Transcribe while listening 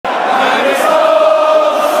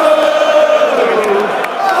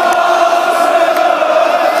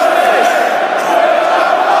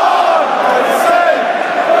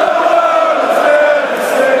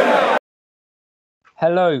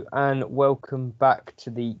Hello and welcome back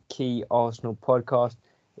to the Key Arsenal podcast.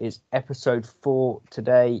 It's episode 4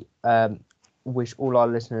 today. Wish all our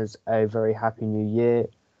listeners a very happy new year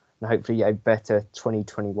and hopefully a better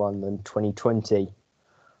 2021 than 2020.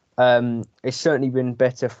 It's certainly been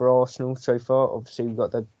better for Arsenal so far. Obviously, we've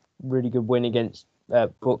got the really good win against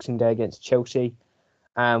Boxing Day against Chelsea,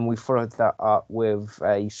 and we followed that up with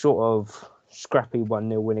a sort of scrappy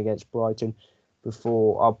 1-0 win against Brighton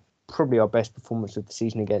before probably our best performance of the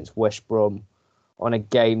season against West Brom on a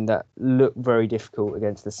game that looked very difficult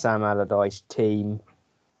against the Sam Allardyce team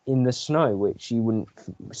in the snow, which you wouldn't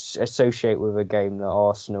associate with a game that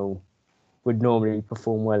Arsenal would normally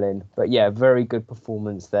perform well in. But yeah, very good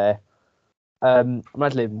performance there.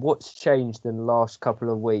 Madeline, what's changed in the last couple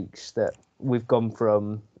of weeks that we've gone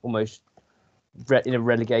from almost in a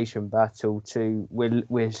relegation battle to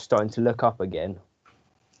we're starting to look up again?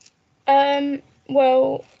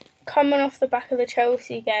 Well, coming off the back of the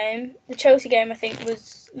Chelsea game I think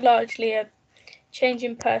was largely a change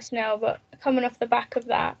in personnel, but coming off the back of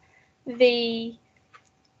that, I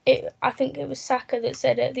think it was Saka that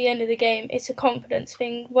said at the end of the game, it's a confidence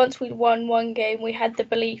thing. Once we'd won one game, we had the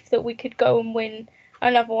belief that we could go and win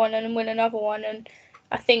another one and win another one, and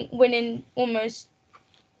I think winning almost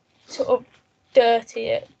sort of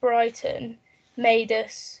dirty at Brighton made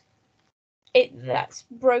us, that's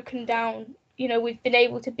broken down. You know, we've been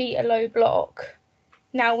able to beat a low block.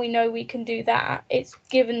 Now we know we can do that. It's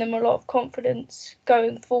given them a lot of confidence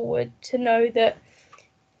going forward to know that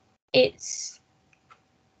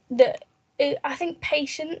I think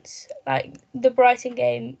patience, like the Brighton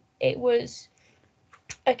game, it was,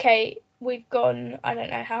 okay, we've gone, I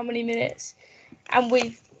don't know how many minutes, and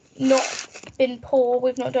we've not been poor.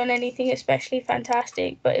 We've not done anything especially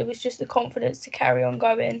fantastic, but it was just the confidence to carry on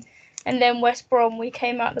going. And then West Brom, we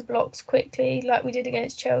came out the blocks quickly, like we did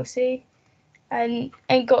against Chelsea, and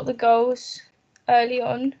got the goals early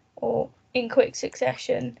on or in quick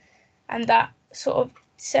succession, and that sort of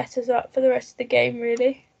set us up for the rest of the game,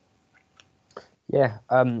 really. Yeah.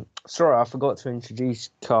 Sorry, I forgot to introduce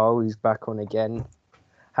Carl. He's back on again.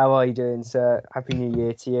 How are you doing, sir? Happy New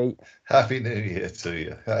Year to you. Happy New Year to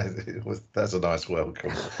you. That's a nice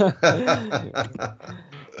welcome.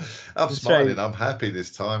 I'm smiling. I'm happy this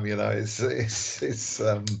time. You know, it's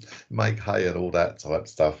make hay and all that type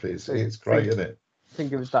stuff. It's great, isn't it? I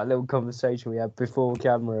think it was that little conversation we had before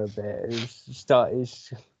camera a bit.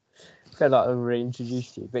 Felt like I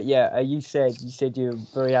reintroduced you. But yeah, you said you were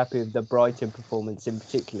very happy with the Brighton performance in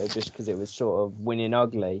particular, just because it was sort of winning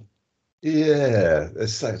ugly. Yeah,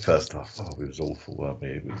 first half, it was awful, weren't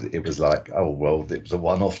we? It was like, oh well, it was a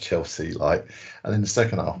one-off Chelsea, like, and in the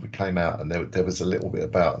second half we came out and there was a little bit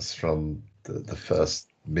about us from the first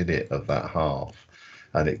minute of that half,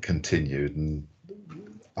 and it continued, and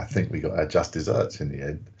I think we got our just desserts in the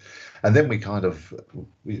end, and then we kind of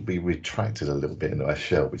we retracted a little bit into our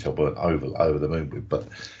shell, which I weren't over the moon with, but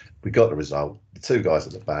we got the result. The two guys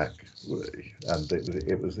at the back, and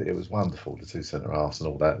it was wonderful. The two centre halves and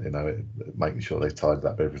all that, you know, making sure they tidied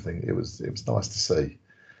up everything. It was nice to see.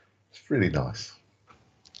 It's really nice.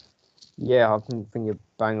 Yeah, I think you're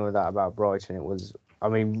banging with that about Brighton.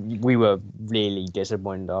 We were really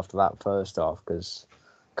disappointed after that first half because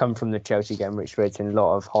come from the Chelsea game, which was in a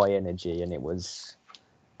lot of high energy, and it was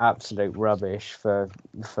absolute rubbish for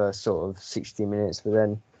the first sort of 60 minutes. But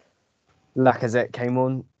then Lacazette came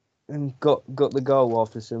on and got the goal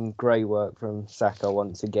after some great work from Saka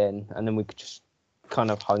once again, and then we could just kind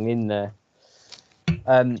of hung in there.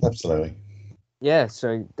 Absolutely. Yeah,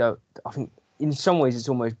 so I think in some ways it's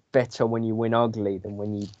almost better when you win ugly than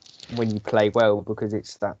when you play well, because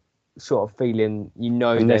it's that sort of feeling, you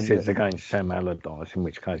know. Unless it's against Sam Allardyce, in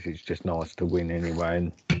which case it's just nice to win anyway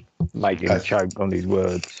and make him choke on his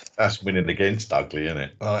words. That's winning against ugly, isn't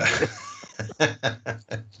it?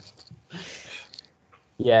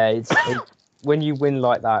 Yeah, it's when you win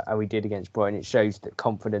like that, how we did against Brighton, it shows that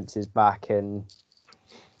confidence is back and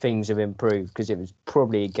things have improved, because it was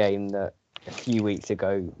probably a game that a few weeks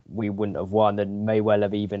ago we wouldn't have won and may well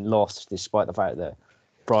have even lost, despite the fact that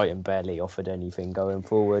Brighton barely offered anything going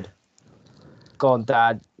forward. Go on,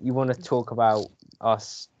 Dad, you want to talk about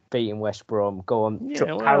us beating West Brom? Go on.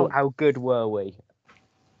 Yeah, well, how good were we?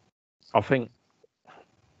 I think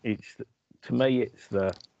to me it's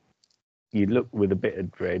you look with a bit of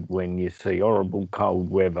dread when you see horrible cold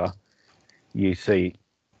weather. You see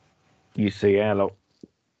our lot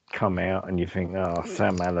come out and you think,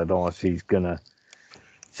 Sam Allardyce, he's going to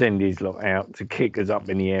send his lot out to kick us up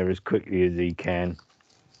in the air as quickly as he can.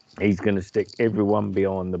 He's going to stick everyone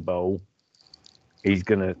behind the ball. He's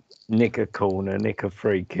going to nick a corner, nick a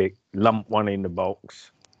free kick, lump one in the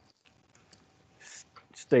box,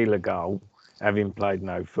 steal a goal, having played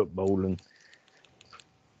no football. And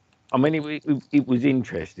I mean, it was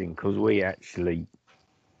interesting because we actually,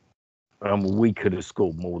 we could have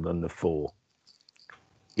scored more than the 4.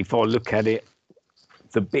 If I look at it,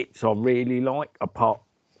 the bits I really like,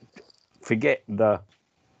 forget the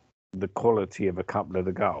quality of a couple of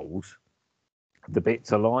the goals, the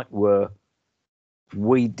bits I like were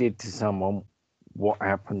we did to someone what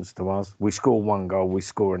happens to us. We score 1 goal, we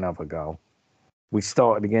score another goal. We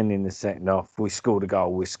started again in the second half, we scored a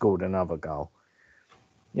goal, we scored another goal.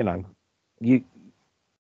 You know,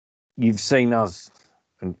 you've seen us,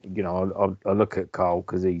 and you know, I look at Carl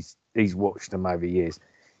because he's watched them over years.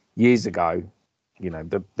 Years ago, you know,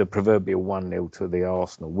 the proverbial 1-0 to the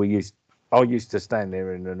Arsenal. I used to stand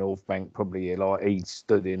there in the North Bank, probably like he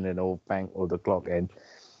stood in the North Bank or the clock end.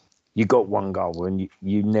 You got 1 goal and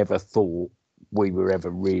you never thought we were ever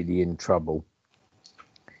really in trouble.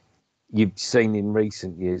 You've seen in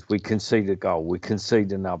recent years, we concede a goal, we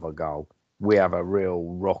concede another goal. We have a real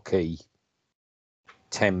rocky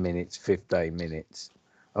 10 minutes, 15 minutes,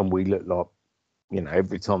 and we look like, you know,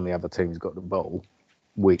 every time the other team's got the ball,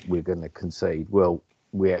 we're going to concede. Well,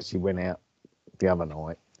 we actually went out the other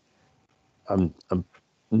night and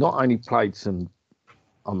not only played some,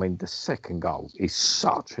 I mean, the second goal is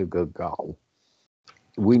such a good goal.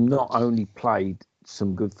 We not only played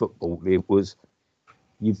some good football, it was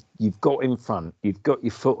you've got in front, you've got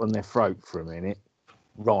your foot on their throat for a minute,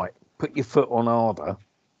 right, put your foot on harder,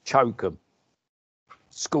 choke them,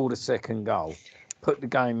 score the second goal, put the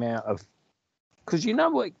game out of, because you know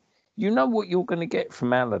what you're going to get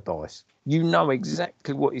from Allardyce. You know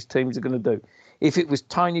exactly what his teams are going to do. If it was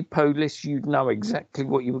Tony Pulis, you'd know exactly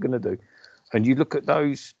what you were going to do. And you look at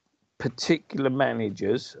those particular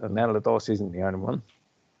managers, and Allardyce isn't the only one,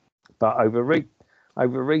 but over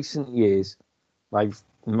recent years, they've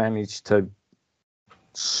managed to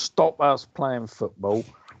stop us playing football.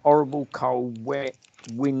 Horrible, cold, wet,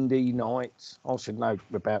 windy nights. I should know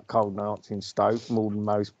about cold nights in Stoke more than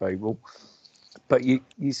most people. But you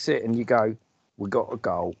sit and you go, we got a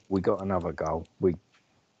goal, we got another goal,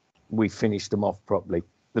 we finished them off properly.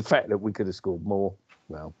 The fact that we could have scored more,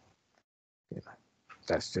 well, you know,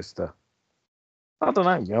 that's just I don't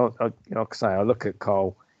know. You know, like I say, I look at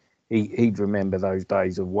Carl. He'd remember those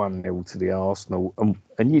days of 1-0 to the Arsenal,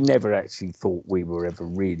 and you never actually thought we were ever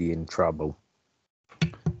really in trouble.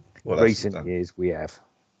 Well, recent years we have.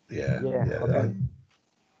 Yeah.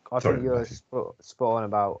 I think you're spot on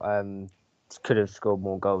about could have scored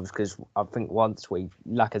more goals, because I think once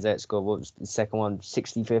Lacazette scored, what was the second one,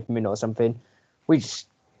 65th minute or something, we just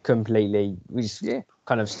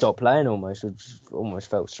kind of stopped playing almost. We just almost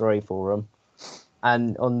felt sorry for them.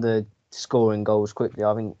 And on the scoring goals quickly,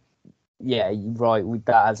 I think, yeah, you're right,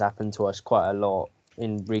 that has happened to us quite a lot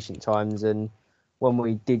in recent times. And when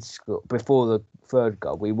we did score, before the third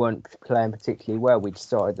goal, we weren't playing particularly well. We'd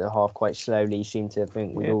started the half quite slowly, seemed to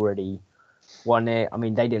think we'd already won it. I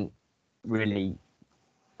mean, they didn't really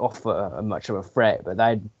offer much of a threat, but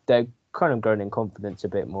they'd kind of grown in confidence a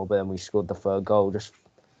bit more. But then we scored the third goal, just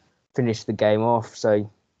finished the game off.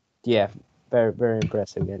 So, yeah, very, very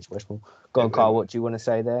impressive against West Brom. Go on, Carl, what do you want to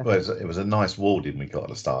say there? Well, it was a nice warding we got at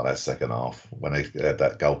the start of that second half. When they had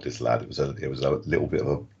that goal disallowed, it was a little bit of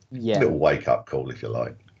a little wake-up call, if you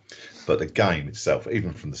like. But the game itself,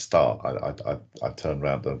 even from the start, I turned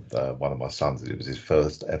around to one of my sons. It was his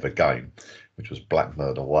first ever game, which was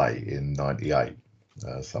Blackburn away in '98.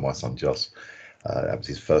 So my son Joss, that was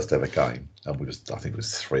his first ever game, and I think it was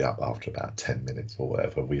 3-up after about 10 minutes or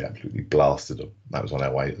whatever. We absolutely blasted them. That was on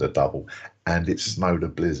our way to the double, and it snowed a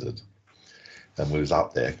blizzard. And we was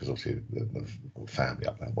up there because obviously the family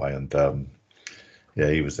up that way, and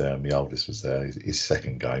he was there. My oldest was there. His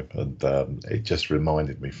second game, and it just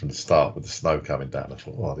reminded me from the start with the snow coming down. I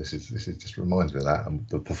thought, oh, this is just reminds me of that, and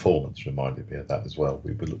the performance reminded me of that as well.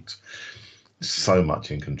 We looked so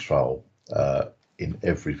much in control in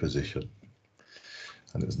every position,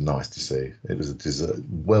 and it was nice to see. It was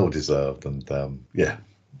well deserved, and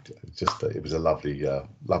it was a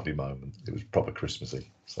lovely moment. It was proper Christmassy,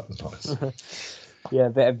 so that was nice. Yeah,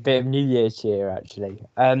 a bit of New Year's cheer actually.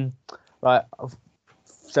 Right,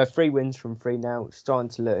 so 3 wins from 3 now. Starting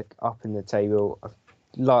to look up in the table.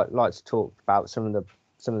 I'd like to talk about some of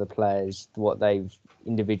the players, what they've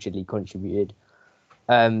individually contributed.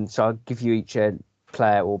 So I'll give you each a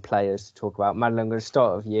player or players to talk about. Madeline, I'm going to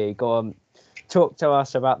start with you. Go on, talk to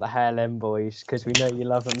us about the Hale End boys, because we know you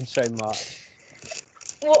love them so much.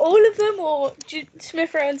 Well, all of them, or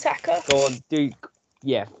Smith Rowe and Saka? Go on, do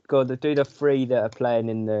the 3 that are playing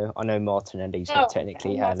in the. I know Martinelli's not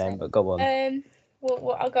technically Hale End, but go on.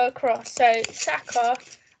 I'll go across. So Saka,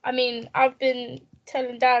 I mean, I've been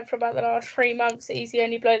telling Dad for about the last 3 months that he's the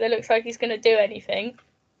only bloke that looks like he's going to do anything.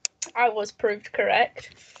 I was proved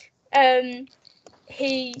correct. I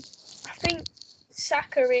think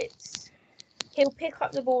Saka, he'll pick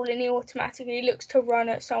up the ball and he automatically looks to run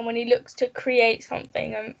at someone. He looks to create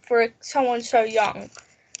something. And for someone so young,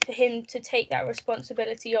 for him to take that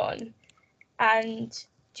responsibility on and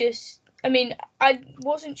just, I mean, I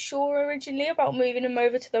wasn't sure originally about moving him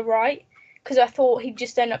over to the right because I thought he'd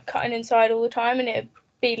just end up cutting inside all the time and it'd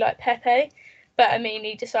be like Pepe. But I mean,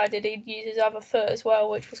 he decided he'd use his other foot as well,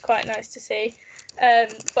 which was quite nice to see.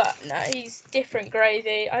 But no, he's different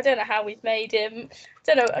gravy. I don't know how we've made him.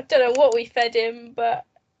 I don't know what we fed him, but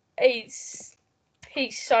he's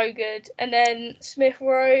so good. And then Smith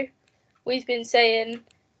Rowe, we've been saying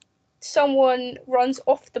someone runs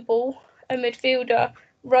off the ball, a midfielder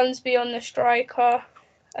runs beyond the striker.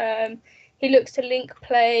 He looks to link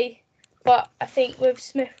play, but I think with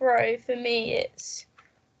Smith Rowe, for me, it's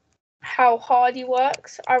how hard he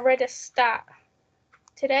works. I read a stat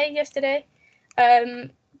yesterday,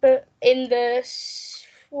 but in the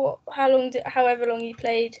however long he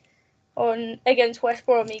played against West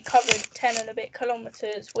Brom, he covered 10 and a bit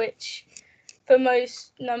kilometres, which for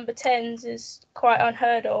most number 10s is quite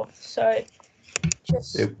unheard of. So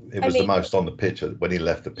it was the most on the pitch. When he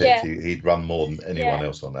left the pitch, yeah, he'd run more than anyone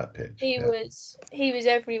else on that pitch. He was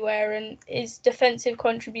everywhere, and his defensive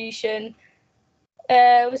contribution.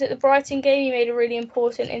 Was it the Brighton game? He made a really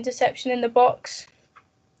important interception in the box,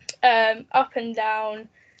 up and down,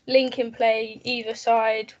 linking play either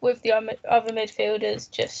side with the other midfielders.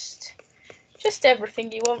 Just everything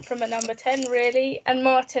you want from a number 10, really. And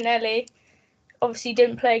Martinelli obviously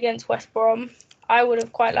didn't play against West Brom. I would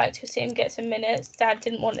have quite liked to see him get some minutes. Dad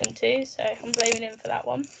didn't want him to, so I'm blaming him for that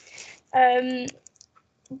one.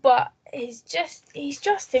 But he's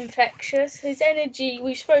just infectious. His energy,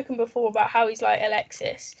 we've spoken before about how he's like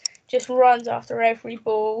Alexis, just runs after every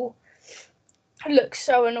ball. Looks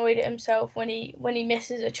so annoyed at himself when he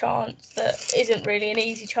misses a chance that isn't really an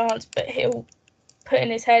easy chance, but he'll put in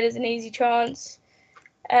his head as an easy chance.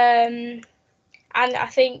 And I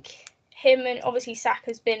think him and obviously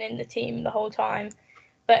Saka's been in the team the whole time,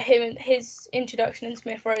 but his introduction and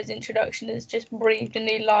Smith Rowe's introduction has just breathed a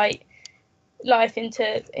new life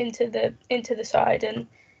into the side, and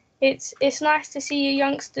it's nice to see your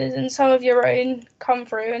youngsters and some of your own come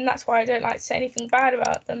through, and that's why I don't like to say anything bad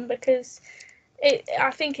about them, because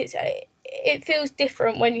I think it feels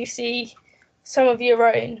different when you see some of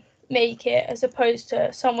your own make it as opposed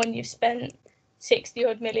to someone you've spent 60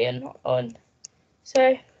 odd million on.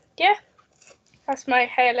 So yeah, that's my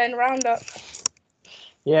Hale End roundup.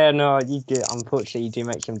 Yeah, no, you do. Unfortunately, you do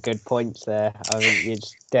make some good points there. I think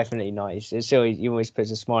it's definitely nice. It's always, you always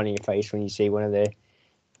puts a smile on your face when you see one of the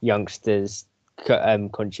youngsters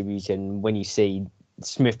contributing. When you see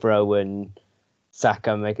Smith Rowe and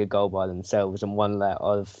Saka make a goal by themselves and one let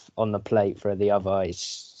off on the plate for the other,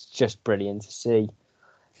 it's just brilliant to see.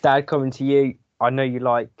 Dad, coming to you. I know you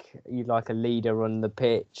like a leader on the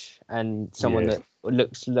pitch and someone that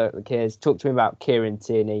looks like cares. Talk to me about Kieran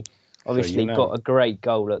Tierney. Obviously, got a great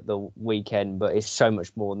goal at the weekend, but it's so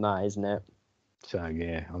much more than that, isn't it? So,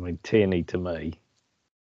 yeah, I mean, Tierney, to me,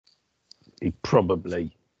 he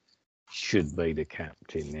probably should be the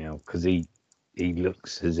captain now because he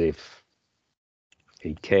looks as if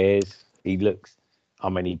he cares. He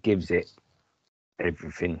gives it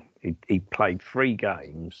everything. He played 3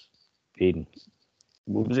 games in,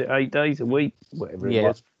 what was it, 8 days, a week? Whatever it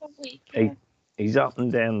was. A week, yeah. He's up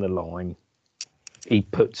and down the line. He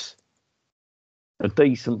puts a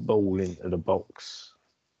decent ball into the box.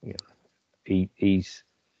 Yeah, he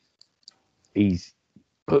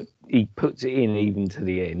puts it in even to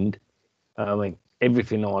the end. I mean,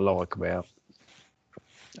 everything I like about.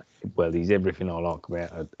 Well, he's everything I like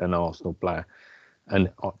about an Arsenal player,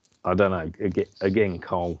 and I don't know. Again,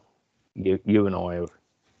 Cole, you and I have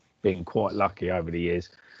been quite lucky over the years.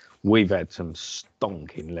 We've had some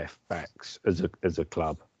stonking left backs as a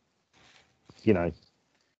club. You know.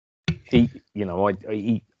 I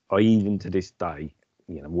even to this day,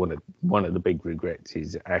 one of the big regrets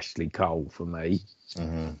is Ashley Cole for me.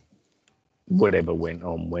 Mm-hmm. Whatever went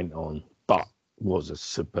on, but was a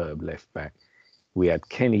superb left back. We had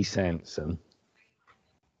Kenny Sansom,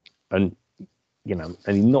 and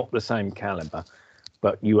not the same caliber,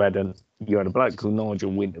 but you had a bloke called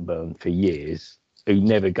Nigel Winterburn for years who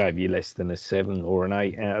never gave you less than a 7 or an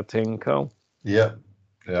 8 out of 10, Cole. Yeah.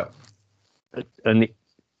 And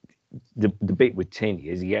the bit with Tierney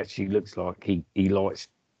is he actually looks like he likes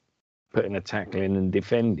putting a tackle in and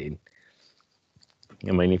defending.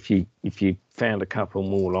 I mean, if you found a couple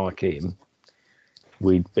more like him,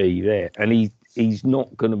 we'd be there. And he's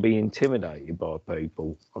not going to be intimidated by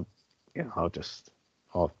people. I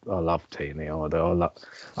love Tierney.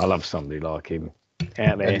 I love somebody like him.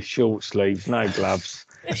 Out there, short sleeves, no gloves,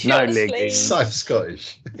 no Short leggings. sleeves. So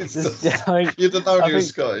Scottish. It's Just- I you'd have known I he was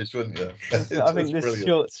think- Scottish, wouldn't you? I think the brilliant.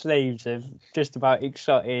 short sleeves have just about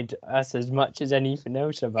excited us as much as anything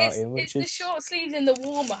else about him, It's which the is short sleeves in the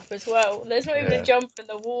warm up as well. There's not even Yeah. a jump in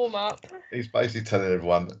the warm up. He's basically telling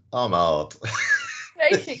everyone, I'm hard.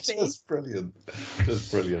 It's Basically. just brilliant.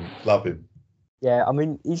 Just brilliant. Love him. yeah. I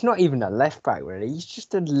mean, he's not even a left back really. He's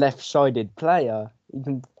just a left-sided player. He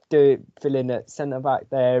can do it, fill in at centre back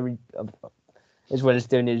there, as well as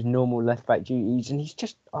doing his normal left back duties, and he's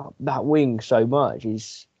just up that wing so much.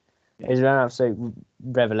 He's an absolute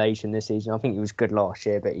revelation this season. I think he was good last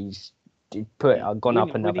year, but he's gone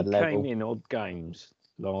up another when he level. came in odd games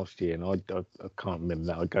last year, and I can't remember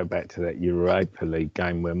that. I go back to that Europa League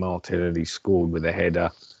game where Martinelli scored with a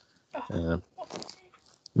header,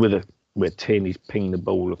 where Tierney's pinged the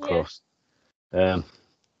ball across.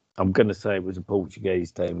 I'm going to say it was a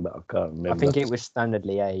Portuguese team, but I can't remember. I think it was Standard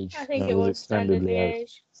Liège. I think No, it was was it Standard Standard Liège?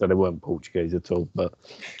 Liège. So they weren't Portuguese at all, but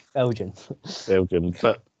Belgian. Belgium.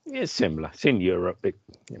 But it's similar. It's in Europe.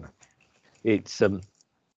 It's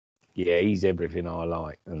he's everything I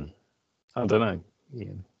like, and I don't know.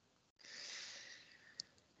 Yeah.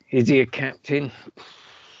 Is he a captain?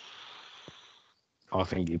 I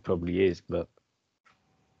think he probably is, but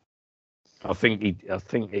I think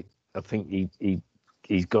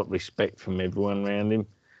he's got respect from everyone around him.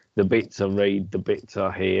 The bits I read, the bits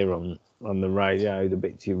I hear on the radio, the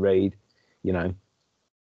bits you read, when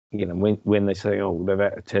they say, oh, they've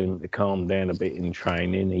had to tell him to calm down a bit in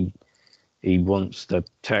training. He wants to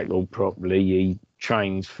tackle properly. He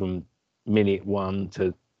trains from minute one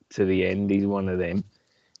to the end. He's one of them.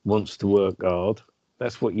 Wants to work hard.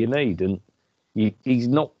 That's what you need, and he's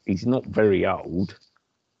not very old.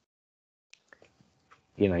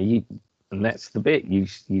 And that's the bit you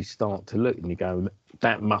start to look and you go,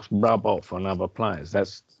 that must rub off on other players.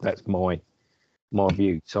 That's my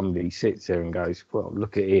view. Somebody sits there and goes, well,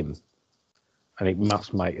 look at him, and it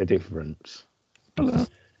must make a difference.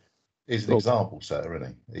 He's an example setter,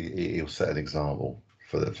 isn't he? He'll set an example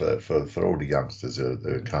for all the youngsters who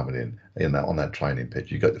are coming in on that training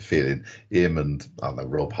pitch. You got the feeling him and I don't know,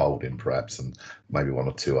 Rob Holding perhaps, and maybe one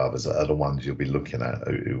or two others are the ones you'll be looking at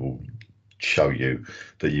who will show you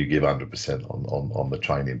that you give 100% on the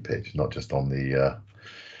training pitch, not just on the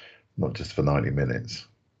not just for 90 minutes.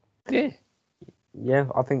 Yeah,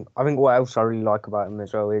 I think what else I really like about him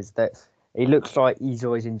as well is that he looks like he's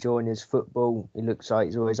always enjoying his football. He looks like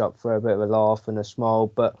he's always up for a bit of a laugh and a smile.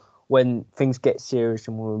 But when things get serious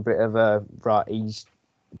and we're a bit of a he's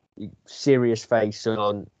serious face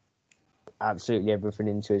on absolutely everything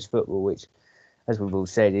into his football, which, as we've all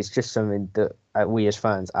said, is just something that we as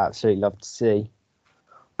fans absolutely love to see.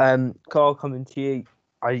 Carl, coming to you,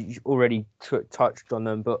 I already touched on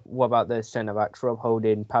them, but what about the centre backs, Rob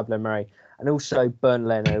Holding, Pablo Mari, and also Bernd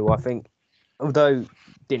Leno, who I think, although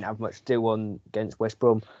didn't have much to do on against West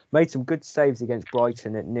Brom, made some good saves against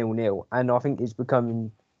Brighton at 0-0, and I think it's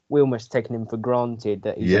becoming, we almost taken him for granted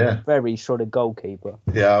that he's a very solid goalkeeper.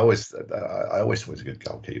 Yeah, I always thought he was a good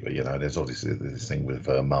goalkeeper. There's obviously this thing with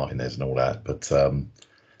Martinez and all that, but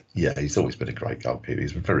he's always been a great goalkeeper.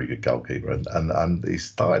 He's a very good goalkeeper, and he's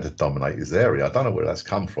started to dominate his area. I don't know where that's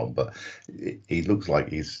come from, but he looks like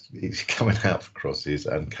he's coming out for crosses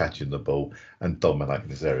and catching the ball and dominating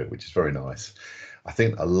his area, which is very nice. I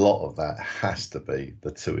think a lot of that has to be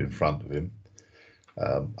the two in front of him.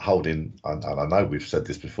 Holding, and I know we've said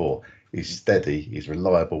this before, he's steady, he's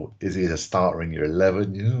reliable. Is he a starter in your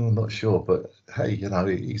 11? I'm not sure, but hey,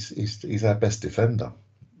 he's our best defender.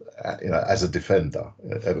 As a defender,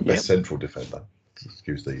 best central defender.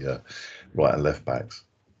 Excuse the right and left backs,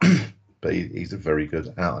 but he's a very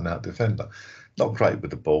good out and out defender. Not great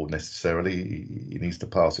with the ball necessarily. He needs to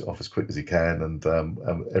pass it off as quick as he can, and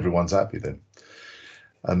everyone's happy then.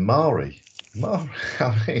 And Mari, I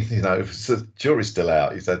mean, the jury's still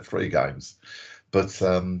out. He's had 3 games, but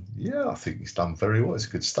I think he's done very well. It's a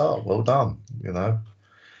good start. Well done.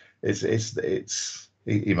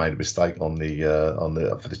 He made a mistake on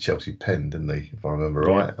the for the Chelsea pen, didn't he? If I remember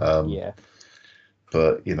right.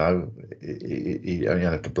 But he only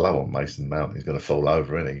had to blow on Mason Mount. He's going to fall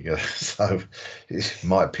over, isn't he? So,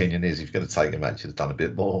 my opinion is, he's going to take him out, should have done a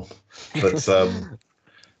bit more. But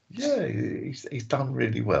he's done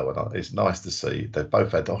really well, and it's nice to see. They've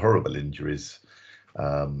both had horrible injuries.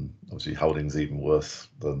 Obviously, Holding's even worse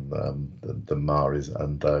than Mari's,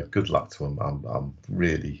 and good luck to them. I'm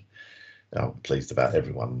really pleased about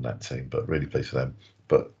everyone in that team, but really pleased for them.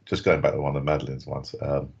 But just going back to one of Madeline's ones,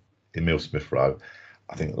 Emil Smith Rowe.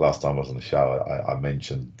 I think last time I was on the show, I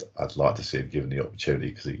mentioned I'd like to see him given the opportunity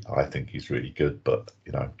because I think he's really good. But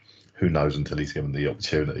who knows until he's given the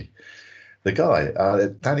opportunity. The guy,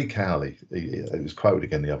 Danny Cowley, he was quoted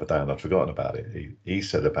again the other day, and I'd forgotten about it. He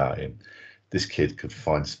said about him, this kid could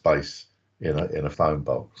find space in a phone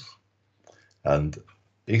box, and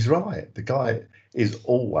he's right. The guy is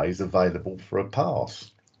always available for a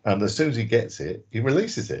pass, and as soon as he gets it, he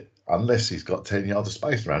releases it. Unless he's got 10 yards of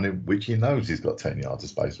space around him, which he knows he's got 10 yards of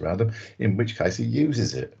space around him, in which case he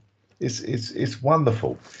uses it. It's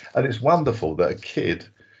wonderful. And it's wonderful that a kid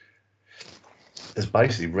has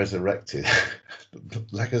basically resurrected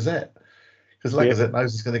Lacazette. Because Lacazette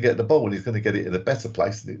knows he's going to get the ball and he's going to get it in a better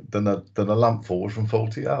place than a lump forward from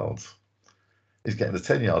 40 yards. He's getting a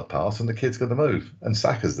 10-yard pass and the kid's going to move. And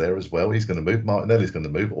Saka's there as well. He's going to move. Martinelli's going to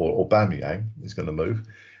move. Or Aubameyang is going to move.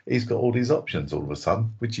 He's got all these options all of a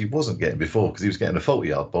sudden, which he wasn't getting before because he was getting a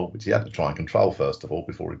 40-yard ball, which he had to try and control first of all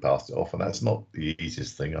before he passed it off. And that's not the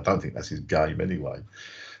easiest thing. I don't think that's his game anyway.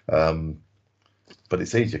 But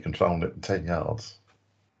it's easier controlling it than 10 yards.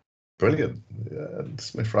 Brilliant. And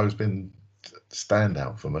Smith Rowe's been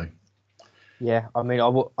standout for me. Yeah, I mean,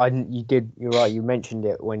 you're right, you mentioned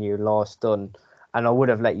it when you were last on, and I would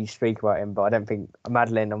have let you speak about him, but I don't think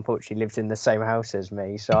Madeline, unfortunately, lives in the same house as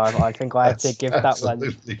me, so I think I had to give that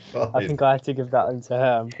one. Fine. I think I had to give that one to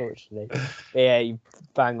her, unfortunately. But yeah, you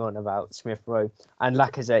bang on about Smith Rowe and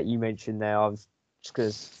Lacazette. You mentioned there. I was just going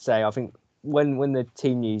to say, I think when the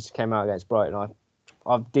team news came out against Brighton,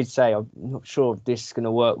 I did say I'm not sure if this is going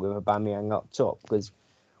to work with Aubameyang up top because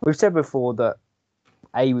we've said before that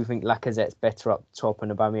we think Lacazette's better up top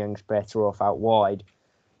and Aubameyang's better off out wide.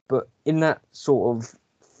 But in that sort of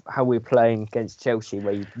how we're playing against Chelsea,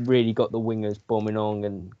 where you've really got the wingers bombing on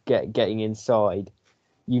and getting inside,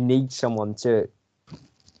 you need someone to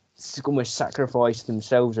almost sacrifice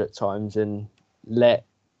themselves at times and let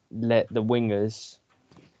the wingers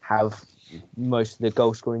have most of the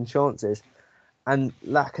goal scoring chances. And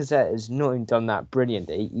Lacazette has not only done that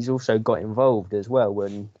brilliantly, he's also got involved as well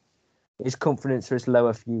when his confidence was low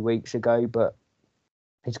a few weeks ago, but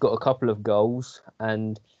he's got a couple of goals.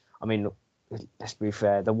 And I mean, let's be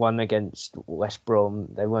fair, the one against West Brom,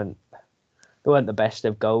 they weren't the best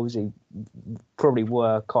of goals. He probably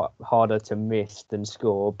were quite harder to miss than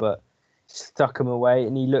score, but stuck him away.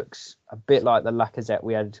 And he looks a bit like the Lacazette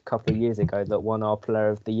we had a couple of years ago that won our Player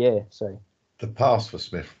of the Year. So the pass for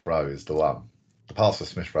Smith Rowe is the one. The pass for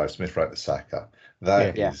Smith Rowe to Saka.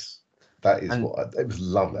 That is what it was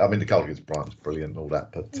lovely. I mean, the goal against Brighton was brilliant and all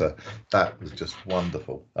that, but that was just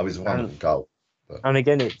wonderful. That was a wonderful goal. But. And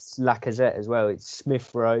again, it's Lacazette as well. It's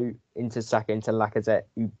Smith Rowe into Saka into Lacazette,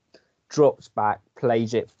 who drops back,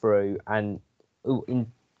 plays it through, and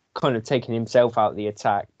in kind of taking himself out of the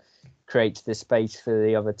attack, creates the space for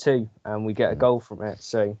the other two, and we get a goal from it.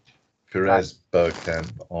 So. Pires,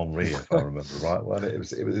 Bergkamp, Henry, if I remember right. Well, it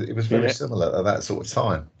was very similar at that sort of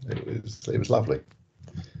time. It was lovely.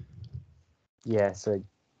 Yeah, so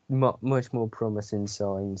much more promising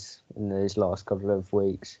signs in those last couple of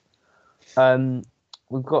weeks.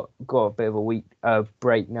 We've got a bit of a week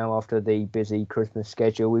break now after the busy Christmas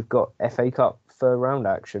schedule. We've got FA Cup third round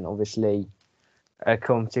action, obviously a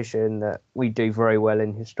competition that we do very well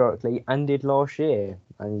in historically and did last year,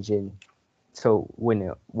 managing to win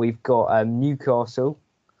it. We've got Newcastle.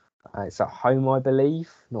 It's at home, I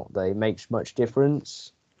believe. Not that it makes much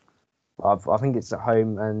difference. I think it's at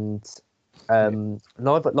home and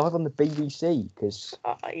live on the BBC because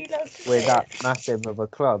we're that massive of a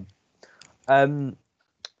club.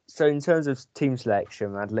 So in terms of team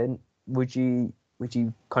selection, Madeline, would you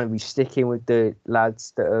kind of be sticking with the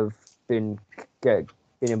lads that have been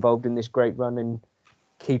involved in this great run and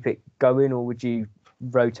keep it going, or would you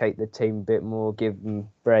rotate the team a bit more, give them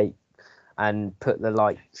break, and put the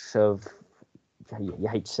likes of, you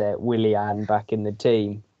hate to say it, Willian back in the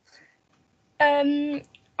team?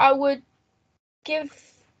 I would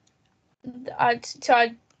give. I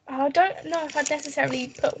don't know if I'd necessarily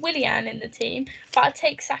put Willian in the team, but I'd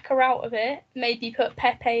take Saka out of it. Maybe put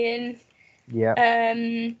Pepe in. Yeah.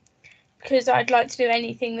 Because I'd like to do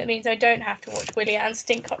anything that means I don't have to watch Willian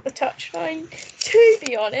stink up the touchline. To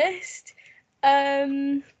be honest.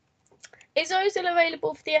 Is Ozil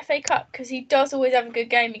available for the FA Cup? Because he does always have a good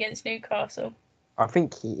game against Newcastle. I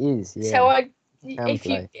think he is. Yeah. So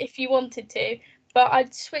if you wanted to, but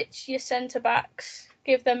I'd switch your centre backs,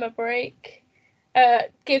 give them a break,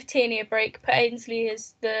 give Tierney a break, put Ainsley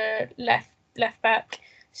as the left back,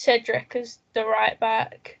 Cedric as the right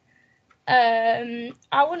back. I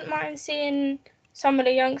wouldn't mind seeing some of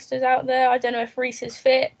the youngsters out there. I don't know if Reece is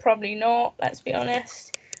fit. Probably not. Let's be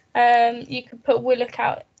honest. You could put Willock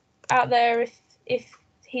out out there if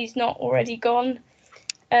he's not already gone.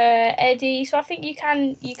 Eddie. So I think you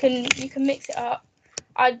can mix it up.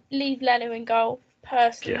 I'd leave Leno in goal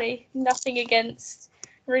personally. Yeah. Nothing against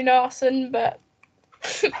Runarsson, but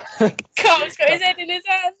Carl's got his head in his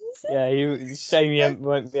hands. Yeah, shame you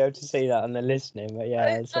won't be able to see that on the listening, but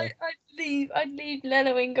yeah. I'd leave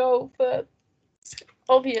Leno in goal for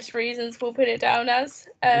obvious reasons. We'll put it down as.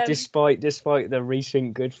 Despite the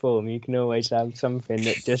recent good form, you can always have something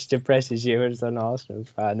that just depresses you as an Arsenal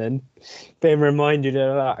fan, and being reminded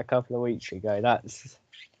of that a couple of weeks ago, that's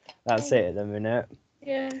it at the minute.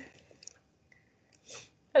 Yeah.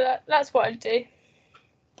 But that's what I'd do.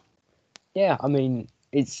 Yeah, I mean,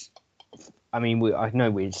 I know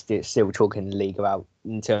we're still talking the league about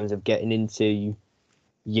in terms of getting into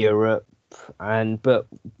Europe, but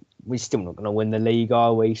we're still not going to win the league,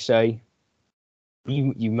 are we? So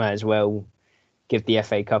you may as well give the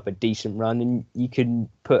FA Cup a decent run, and you can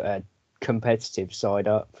put a competitive side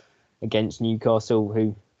up against Newcastle,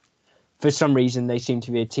 who, for some reason, they seem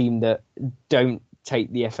to be a team that don't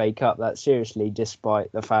take the FA Cup that seriously,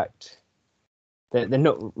 despite the fact that they're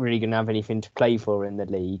not really going to have anything to play for in the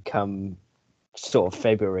league come sort of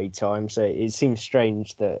February time. So it seems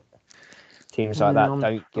strange that teams like that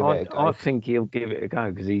don't give it a go. I think he'll give it a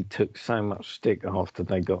go because he took so much stick after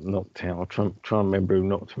they got knocked out. I'm trying to remember who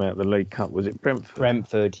knocked him out of the League Cup. Was it Brentford?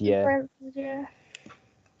 Brentford, yeah. Brentford, yeah.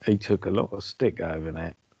 He took a lot of stick over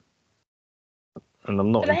that. And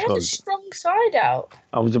I'm not But they had a strong side out.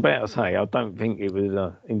 I was about to say, I don't think it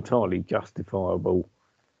was entirely justifiable.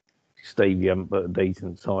 Steve, you haven't put a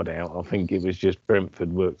decent side out. I think it was just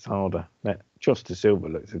Brentford worked harder. That Josh De Silva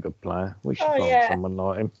looks a good player. We should find someone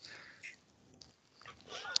like him.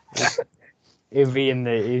 He'll be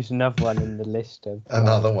he's another one in the list of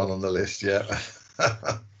another one on the list, yeah.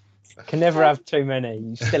 Can never have too many.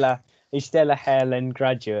 He's still a Haaland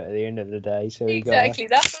graduate at the end of the day. So exactly,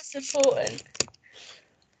 that's what's important.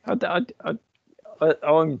 I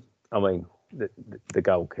mean, the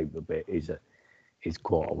goalkeeper bit is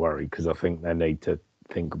quite a worry because I think they need to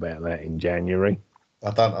think about that in January.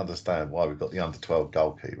 I don't understand why we've got the under-12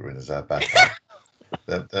 goalkeeper in as our backup.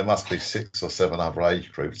 There must be 6 or 7 other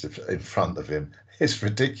age groups in front of him. It's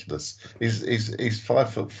ridiculous. He's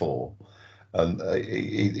 5'4", and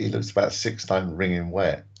he looks about 6 stone ringing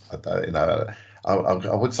wet.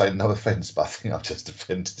 I would say no offence, but I think I've just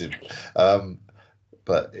offended him.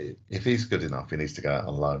 But if he's good enough, he needs to go out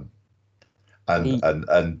on loan.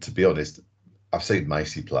 And to be honest, I've seen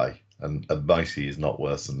Macy play, and Macy is not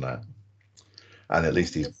worse than that. And at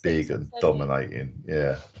least he's big and dominating.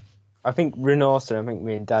 Yeah. I think Runarsson, I think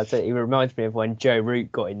me and Dad said, he reminds me of when Joe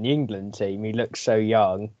Root got in the England team. He looks so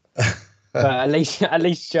young. But at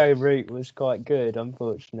least Joe Root was quite good,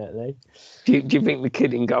 unfortunately. Do you think the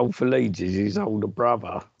kid in goal for Leeds is his older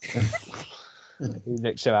brother? He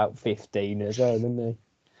looks about 15 as well, doesn't he?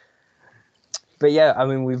 But yeah, I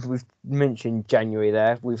mean, we've mentioned January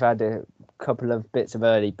there. We've had a couple of bits of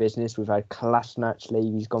early business. We've had Kolasinac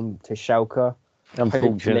leave. He's gone to Schalke.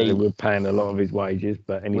 Unfortunately, we're paying a lot of his wages,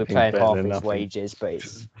 but anything's better than nothing. We're paying half his wages, but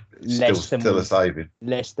it's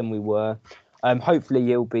less than we were. Hopefully,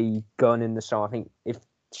 he'll be gone in the summer. I think if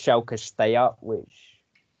Schalke stay up, which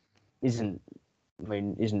isn't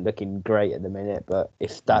looking great at the minute, but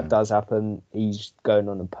if that does happen, he's going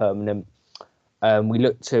on a permanent. We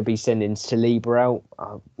look to be sending Saliba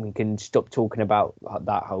out. We can stop talking about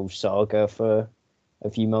that whole saga for a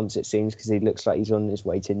few months, it seems, because he looks like he's on his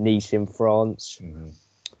way to Nice in France. Mm-hmm.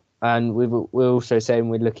 And we're also saying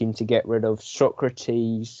we're looking to get rid of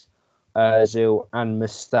Socrates, Ozil and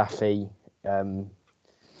Mustafi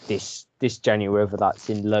this January, whether that's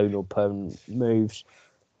in loan or permanent moves.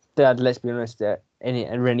 Dad, let's be honest, are any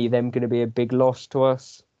of them going to be a big loss to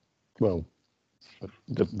us? Well,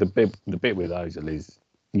 the bit with Ozil is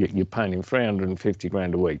you're paying him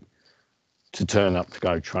 $350,000 a week to turn up to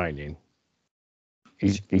go training.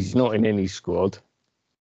 He's not in any squad.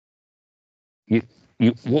 You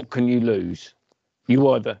what can you lose? You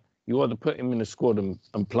either put him in a squad and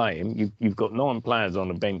play him. You've got 9 players on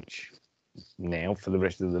the bench now for the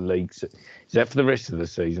rest of the league. So, is that for the rest of the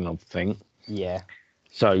season? I think. Yeah.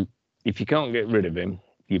 So if you can't get rid of him,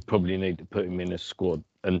 you probably need to put him in a squad.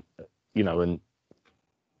 And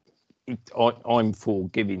I'm for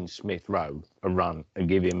giving Smith Rowe a run and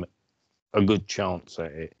give him a good chance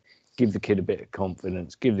at it. Give the kid a bit of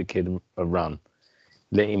confidence. Give the kid a run.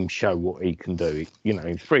 Let him show what he can do.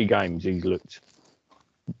 In 3 games, he's looked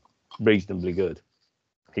reasonably good.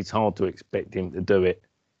 It's hard to expect him to do it.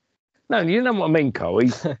 No, you know what I mean, Cole.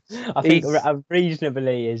 I think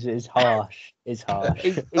reasonably is harsh. It's harsh.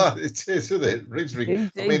 It is, isn't it? Reasonably.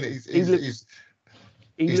 I mean, he's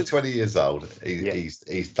He's looks, 20 years old. Yeah.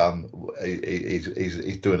 He's done.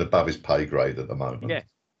 He's doing above his pay grade at the moment. yeah,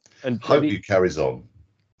 and Hope he carries on.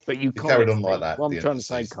 but you He can't carried on expect, like that. what at the I'm end trying of to the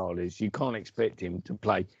say, season. Carl, is you can't expect him to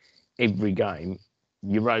play every game,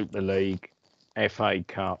 Europa League, FA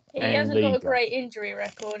Cup, He and hasn't got a Liga. great injury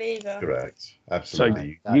record either. Correct. So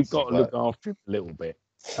Absolutely. you've got to look after him a little bit.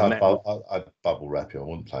 And I'd bubble wrap him. I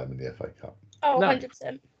wouldn't play him in the FA Cup. Oh, No.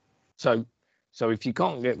 100%. So if you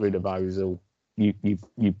can't get rid of Ozil, you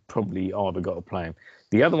probably either got to play him.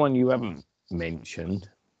 The other one you haven't mentioned,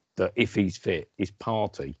 that if he's fit, is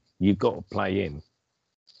Partey. You've got to play him.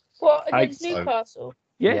 What, against So- Newcastle?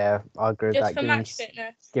 Yeah, I agree with Just that. for match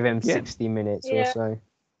fitness? Give him Yeah. 60 minutes or Yeah. so.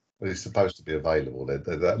 Well, he's supposed to be available.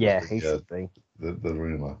 That Yeah, was he should be. the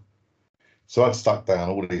rumour. So I've stuck down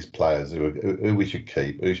all these players who we should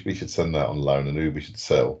keep, who we should send out on loan, and who we should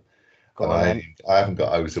sell. Go And on, then. I haven't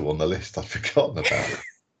got Ozil on the list. I've forgotten about it.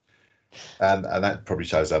 And that probably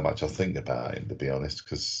shows how much I think about him, to be honest,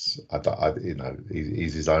 because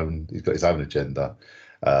he's his own. He's got his own agenda.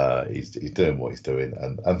 He's doing what he's doing,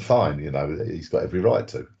 and fine. He's got every right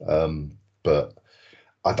to. But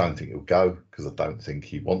I don't think he'll go because I don't think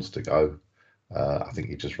he wants to go. I think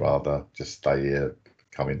he'd just rather just stay here,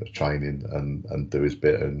 come into training and do his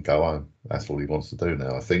bit and go home. That's all he wants to do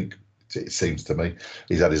now. I think it seems to me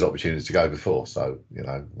he's had his opportunity to go before, so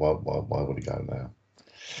why would he go now?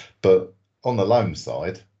 But on the loan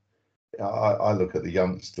side, I look at the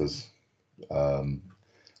youngsters.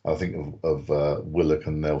 I think of Willock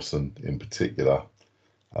and Nelson in particular,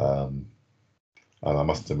 and I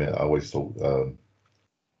must admit I always thought.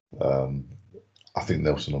 I think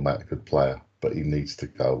Nelson will make a good player, but he needs to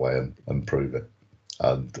go away and prove it,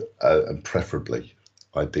 and preferably,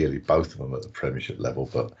 ideally, both of them at the Premiership level,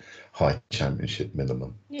 but high Championship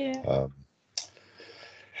minimum. Yeah.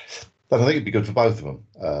 But I think it'd be good for both of them.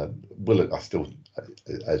 Willock, I still,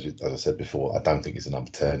 as I said before, I don't think he's a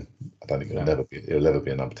number 10. I don't think he'll never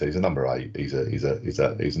be a number 10. He's a number 8. He's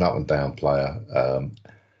an up and down player.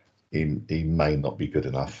 He may not be good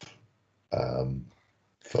enough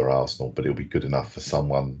for Arsenal, but he'll be good enough for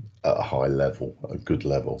someone at a high level, a good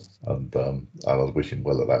level, and I was wishing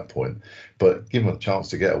well at that point. But give him a chance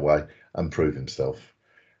to get away and prove himself.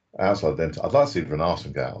 Outside then, I'd like to see Van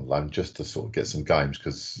Arsene go out on loan just to sort of get some games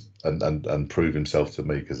and prove himself to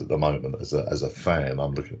me, because at the moment as a fan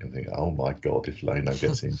I'm looking and thinking, oh my God, if Leno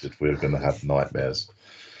gets injured we're going to have nightmares.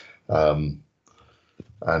 And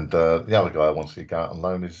the other guy I want to see go out on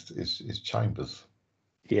loan is Chambers.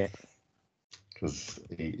 Yeah. Because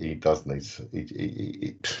he does need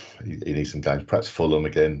he needs some games. Perhaps Fulham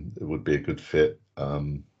again, it would be a good fit.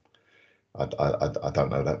 I don't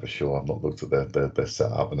know that for sure. I've not looked at their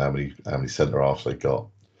setup and how many centre halves they got.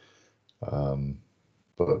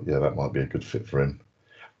 But yeah, that might be a good fit for him.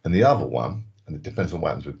 And the other one, and it depends on what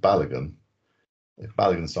happens with Balogun. If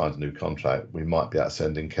Balogun signs a new contract, we might be able to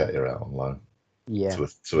send Nketiah out on loan. Yeah.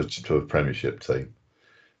 To a Premiership team,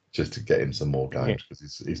 just to get him some more games,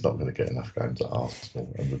 because he's not going to get enough games at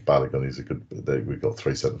Arsenal. And with Balogun, he's a good. We've got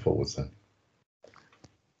 3 centre forwards then.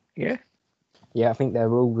 Yeah. Yeah, I think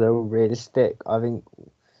they're all realistic. I think,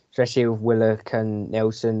 especially with Willock and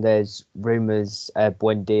Nelson, there's rumours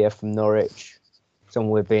Buendia from Norwich,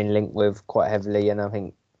 someone we're being linked with quite heavily, and I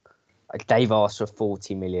think they've asked for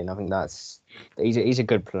 40 million. I think he's a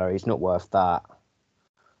good player. He's not worth that.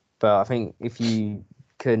 But I think if you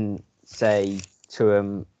can say to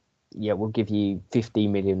him, yeah, we'll give you 50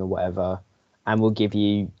 million or whatever, and we'll give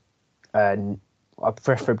you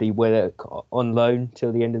preferably Willock on loan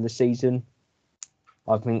till the end of the season,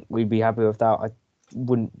 I think we'd be happy with that. I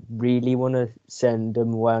wouldn't really want to send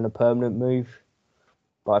them away on a permanent move,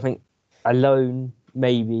 but I think a loan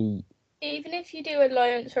maybe. Even if you do a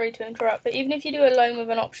loan, sorry to interrupt, but even if you do a loan with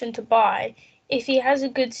an option to buy, if he has a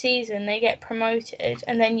good season, they get promoted,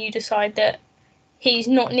 and then you decide that he's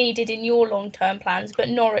not needed in your long-term plans, but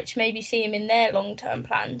Norwich maybe see him in their long-term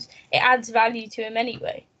plans, it adds value to him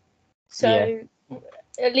anyway. So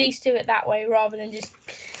at least do it that way rather than just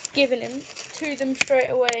giving him to them straight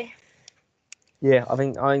away. Yeah, I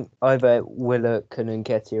think either Willock and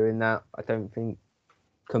Nketiah in that. I don't think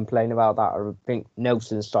complain about that. I think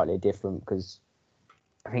Nelson's slightly different because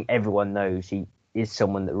I think everyone knows he is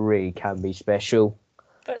someone that really can be special,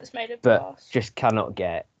 but it's made of but glass. just cannot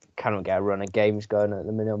get a run of games going at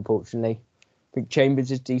the minute, unfortunately. I think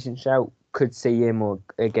Chambers is a decent shout. Could see him or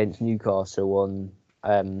against Newcastle on.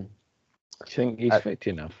 I think he's fit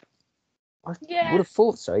enough. I would have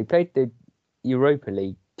thought so. He played the Europa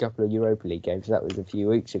League, couple of Europa League games. That was a few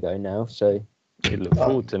weeks ago now. So you look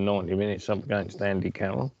forward to 90 minutes up against Andy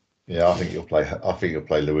Carroll. Yeah, I think you'll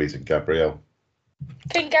play. Luis and Gabriel.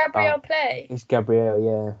 Can Gabriel play? It's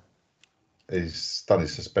Gabriel, He's done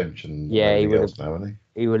his suspension. Yeah, and he everything would else now, hasn't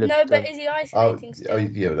he? he would have. No, but is he Oh, isolating still?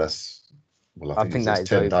 yeah, that's. Well, I I think think it's that is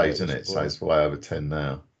 10 over, days, isn't it? So sure. it's way over 10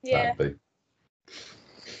 now. Yeah. That'd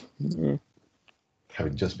be.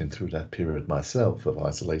 Having just been through that period myself of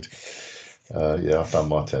isolating. Yeah, I've done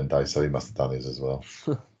my 10 days, so he must have done his as well.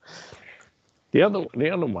 The other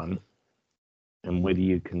one, and whether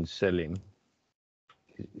you can sell him,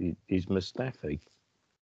 is Mustafi.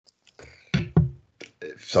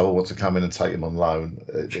 If someone wants to come in and take him on loan,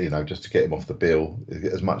 just to get him off the bill,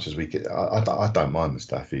 as much as we get, I don't mind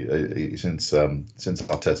Mustafi. Since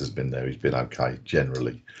Arteta's been there, he's been okay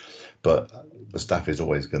generally, but Mustafi's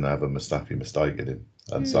always going to have a Mustafi mistake in him,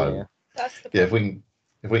 and so That's the if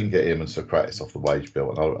we can get him and Socrates off the wage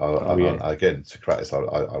bill, and again, Socrates,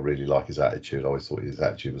 I really like his attitude. I always thought his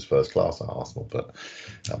attitude was first class at Arsenal, but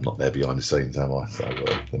I'm not there behind the scenes, am I? So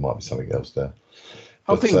there might be something else there.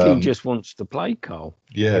 I think he just wants to play, Carl.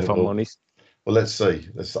 Yeah, if I'm honest. Well, let's see.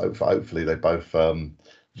 Hopefully they both find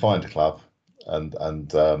a club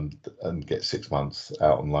and get 6 months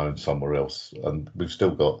out on loan somewhere else. And we've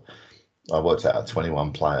still got. I worked out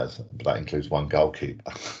 21 players, but that includes one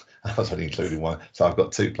goalkeeper. I was only including one, so I've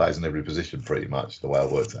got 2 players in every position pretty much. The way I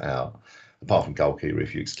worked it out. Apart from goalkeeper,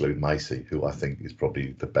 if you exclude Macy, who I think is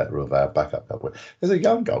probably the better of our backup goalkeeper. There's a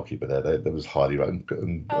young goalkeeper there. There was highly rated.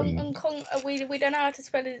 we don't know how to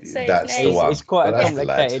spell it. That's the one. It's quite a That's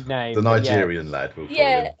complicated name. The Nigerian lad, we'll call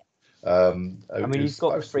him. I mean, he's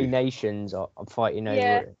got 3 nations fighting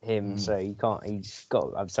over him, so he's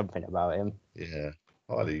got to have something about him. Yeah,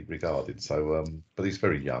 highly regarded. So, but he's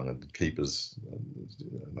very young, and keepers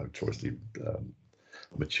notoriously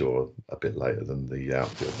mature a bit later than the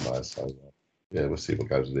outfield players. So, yeah, we'll see what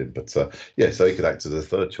goes with him. But so he could act as the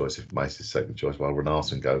third choice if Macy's second choice, while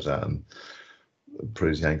Renarson goes out and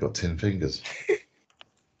proves he ain't got 10 fingers.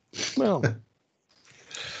 Well,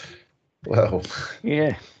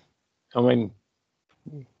 yeah. I mean,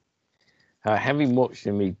 having watched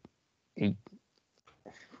him, I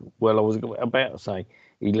was about to say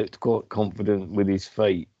he looked quite confident with his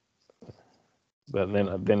feet, but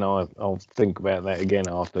then I'll think about that again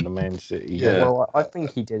after the Man City. Yeah. Well, I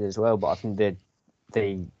think he did as well, but I think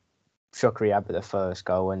the shocker he had with the first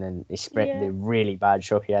goal, and then the really bad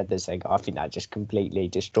shock he had the second goal, I think that just completely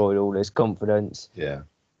destroyed all his confidence. Yeah.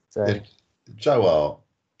 So Joe Hart.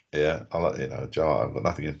 Yeah, I like Joe Hart. I've got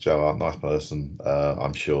nothing against Joe Hart. Nice person,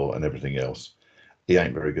 I'm sure, and everything else. He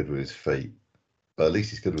ain't very good with his feet, but at least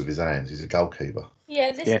he's good with his hands. He's a goalkeeper.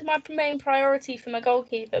 Yeah, this is my main priority for my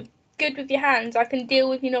goalkeeper. Good with your hands. I can deal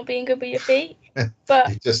with you not being good with your feet, but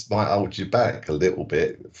he just might hold you back a little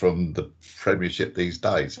bit from the Premiership these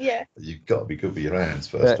days. Yeah, you've got to be good with your hands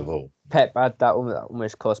first of all. Pep had that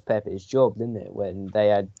almost cost Pep his job, didn't it? When they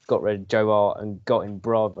had got rid of Joe Hart and got in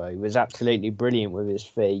Bravo, he was absolutely brilliant with his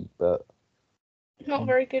feet, but not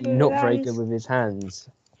very good with not his very hands. good with his hands.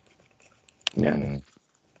 Yeah.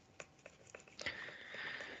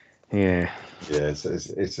 Yeah. Yeah, it's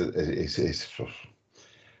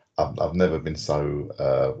I've never been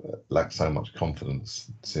so lacked so much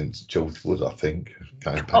confidence since George Wood. I think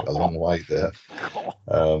going back a long way there.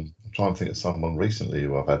 I'm trying to think of someone recently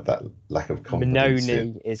who I've had that lack of confidence.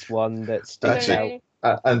 Minoni is one that sticks out.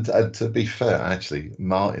 And to be fair, actually,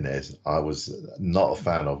 Martinez, I was not a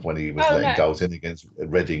fan of when he was letting goals in against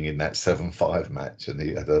Reading in that 7-5 match, and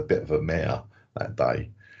he had a bit of a mare that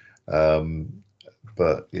day.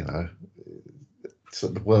 But so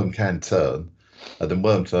the worm can turn. And then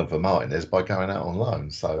worm turn for Martinez by going out on loan.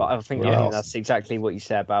 So but I think that's exactly what you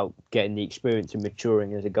said about getting the experience and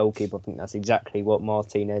maturing as a goalkeeper. I think that's exactly what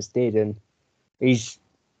Martinez did, and he's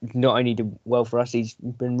not only did well for us, he's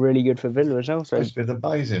been really good for Villa as well. So it's been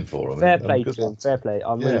amazing for him. Fair play to him. Fair play.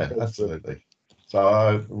 I'm really absolutely.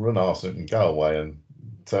 So Renarson can go away and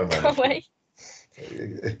turn around.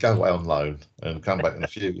 Go away on loan and come back in a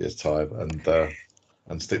few years' time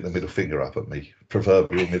and stick the middle finger up at me,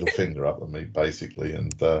 proverbial middle finger up at me, basically, and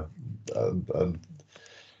be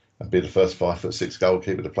the first 5'6"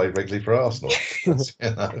 goalkeeper to play regularly for Arsenal.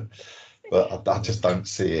 But I just don't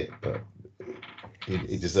see it. But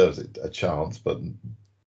he deserves a chance, but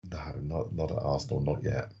no, not at Arsenal, not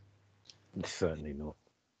yet. Certainly not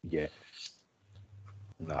yet.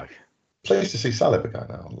 No. Pleased to see Saliba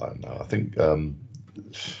going out on loan now. I think.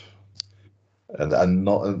 And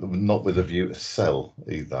not with a view to sell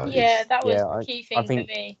either. Yeah, that was the key thing for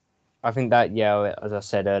me. I think that, as I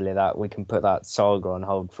said earlier, that we can put that saga on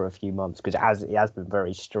hold for a few months because it has been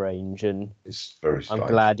very strange, and it's very strange. I'm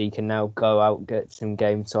glad he can now go out and get some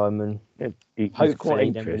game time, and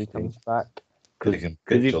hopefully then when he comes back. He can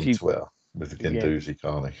bitch on Twitter with the Guendouzi,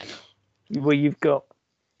 can't he? Well, you've got,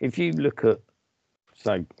 if you look at,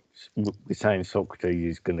 so we're saying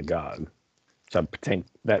Socrates is going to go, so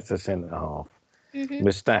that's a centre half. Mhm.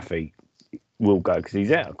 Mustafi will go because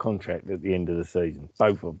he's out of contract at the end of the season.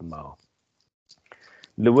 Both of them are.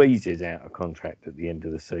 Louise is out of contract at the end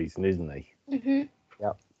of the season, isn't he? Mhm.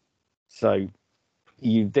 So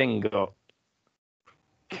you've then got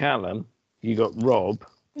Callum, you got Rob,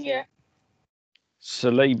 Yeah.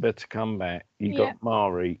 Saliba to come back, you Yeah. got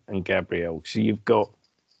Mari and Gabriel. So you've got,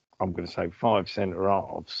 I'm going to say, 5 centre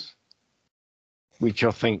halves, which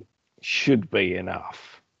I think should be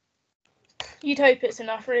enough. You'd hope it's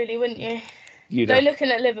enough, really, wouldn't you? You'd Though have,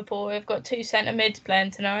 looking at Liverpool, we've got 2 centre mids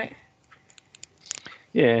playing tonight.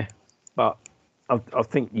 yeah, but I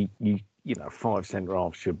think you know 5 centre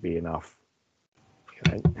halves should be enough.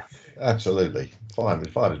 You know? Absolutely. Five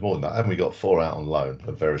is more than that. Haven't we got 4 out on loan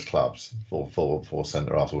at various clubs? Four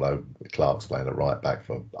centre halves, although Clark's playing at right back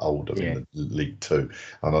for Oldham in the League Two.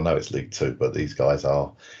 And I know it's League Two, but these guys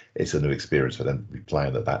it's a new experience for them to be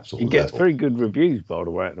playing at that sort He of gets level. very good reviews, by the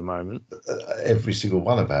way, at the moment. Every single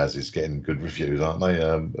one of ours is getting good reviews, aren't they?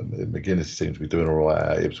 McGuinness seems to be doing all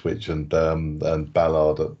right at Ipswich, and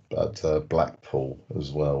Ballard at Blackpool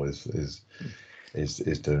as well is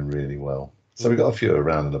doing really well. So we've got a few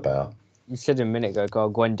around and about. You said a minute ago,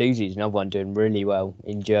 Carl, Guendouzi's another one doing really well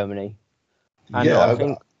in Germany. And Yeah, I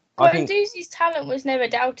think Guendouzi's talent was never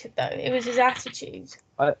doubted, though. It was his attitude.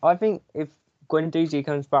 I think if Guendouzi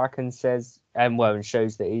comes back and says and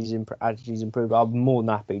shows that his attitude's improved, I'm more than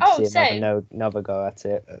happy to see him have another go at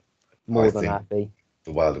it. More than happy.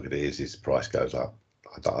 The way I look at it is his price goes up.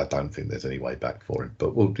 I don't think there's any way back for him,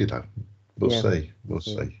 but we'll see. We'll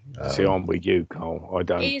see. See, I'm with you, Cole. I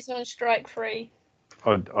don't. He's on strike free.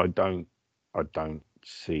 I don't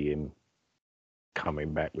see him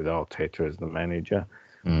coming back with Arteta as the manager,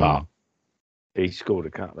 but he scored a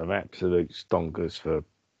couple of absolute stonkers for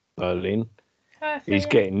Berlin. He's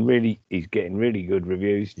getting really good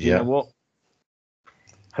reviews. Do you know what?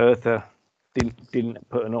 Hertha didn't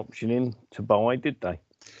put an option in to buy, did they?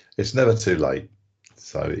 It's never too late.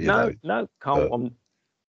 So no, Cole.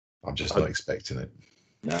 I'm just not expecting it.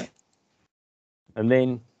 No. And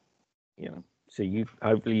then, so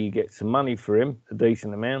hopefully you get some money for him, a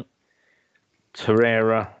decent amount.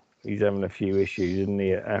 Torreira, he's having a few issues, isn't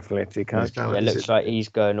he, at Atletico? It looks like he's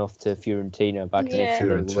going off to Fiorentina back in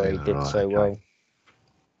Italy where he did so well.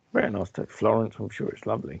 Very nice to Florence, I'm sure it's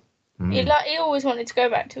lovely. He always wanted to go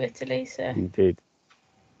back to Italy, so he did.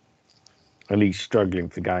 And he's struggling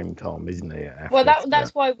for game time, isn't he? Well,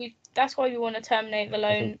 that's why we want to terminate the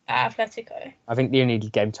loan at Atletico. I think the only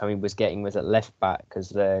game time he was getting was at left back because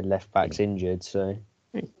their left back's injured. So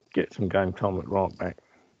get some game time at right back.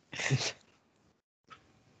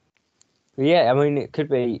 Yeah, I mean it could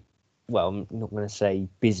be. Well, I'm not going to say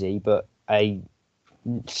busy, but a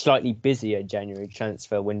slightly busier January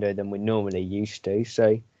transfer window than we're normally used to.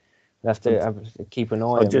 So we'll have to keep an eye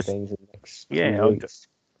on things in the next few weeks.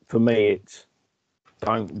 For me, it's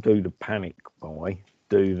don't do the panic buy.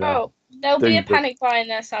 There'll be a panic buy in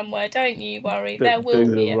there somewhere. Don't you worry. There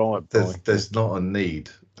will be. There's not a need.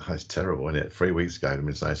 It's terrible, isn't it? 3 weeks ago, I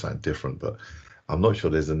mean, saying something different, but I'm not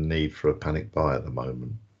sure there's a need for a panic buy at the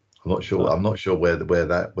moment. I'm not sure where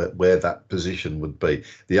that position would be.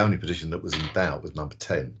 The only position that was in doubt was number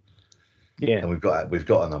 10. Yeah, and we've got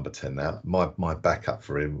a number 10 now. My backup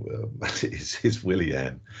for him is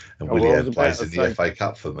Willian, and Willian plays in the FA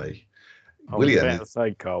Cup for me. I was about to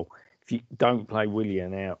say, Cole, if you don't play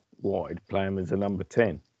Willian out wide, play him as a number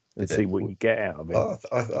 10 and see what you get out of him.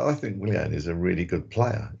 I think Willian is a really good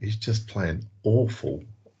player. He's just playing awful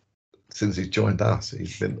since he's joined us.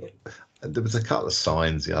 There was a couple of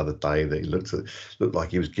signs the other day that he looked like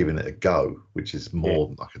he was giving it a go, which is more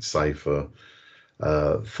than I could say for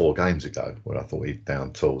 4 games ago, where I thought he'd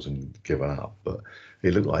down tools and given up. But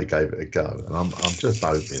he looked like he gave it a go, and I'm just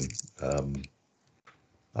hoping.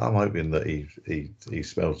 I'm hoping that he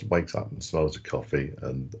wakes up and smells the coffee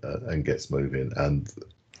and gets moving, and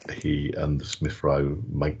he and Smith Rowe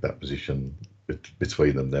make that position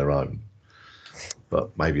between them their own.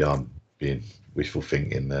 But maybe I'm being wishful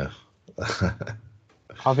thinking there.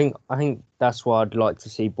 I think that's why I'd like to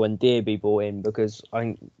see Buendia be brought in, because I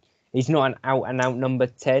think he's not an out-and-out number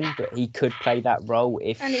 10, but he could play that role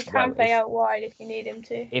and he can play out wide if you need him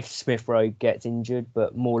to. If Smith Rowe gets injured,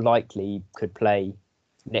 but more likely he could play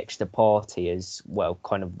next to Partey as well,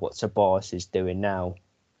 kind of what Sabas is doing now.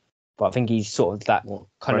 But I think he's sort of that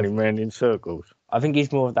kind of running in circles. I think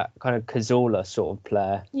he's more of that kind of Cazorla sort of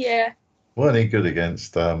player. Yeah. Weren't he good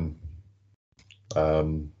against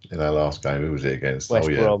in our last game. Who was it against? West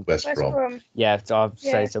Brom. West West Brom. Brom. Yeah, I'd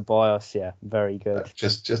say Yeah. Ceballos. Yeah, very good.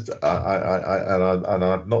 And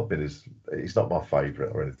I've not been he's not my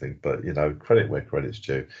favourite or anything, but credit where credit's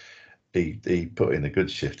due. He put in a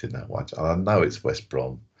good shift in that one, and I know it's West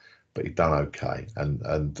Brom, but he done okay.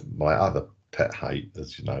 And my other pet hate,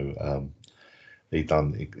 as you know, he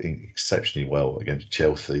done exceptionally well against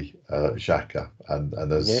Chelsea, Xhaka,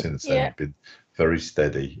 and has since then been very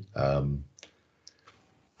steady. I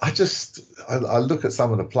look at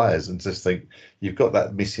some of the players and just think you've got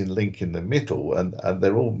that missing link in the middle, and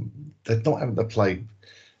they're not having to play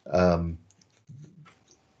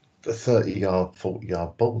the 30-yard,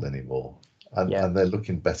 40-yard ball anymore, and they're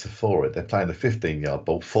looking better for it. They're playing a 15-yard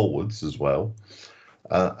ball forwards as well,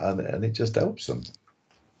 and it just helps them.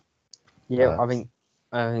 Yeah, I think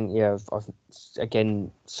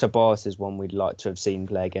again, Ceballos is one we'd like to have seen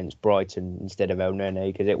play against Brighton instead of El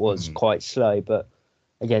Nene, because it was quite slow, but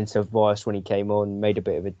again, Ceballos, when he came on, made a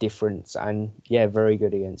bit of a difference, and very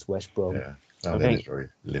good against West Brom. Yeah, I think he's very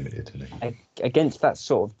limited, isn't he? Against that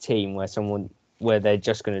sort of team where they're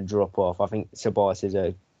just going to drop off, I think Ceballos is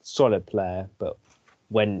a solid player, but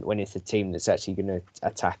when it's a team that's actually going to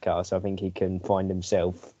attack us, I think he can find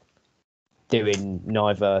himself doing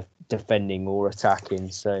neither defending or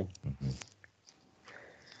attacking. So,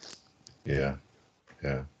 yeah.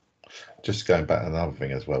 Just going back to another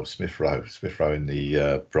thing as well, Smith Rowe in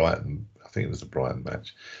the Brighton, I think it was the Brighton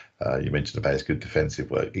match. You mentioned about his good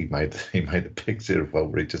defensive work. He made a big zero well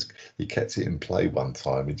where he kept it in play one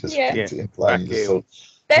time. He just kept it in play.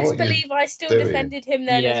 Best believe I still defended him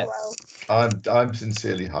then as well. I'm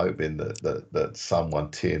sincerely hoping that someone,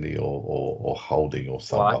 Tierney or Holding or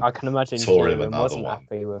someone, I can imagine Tierney wasn't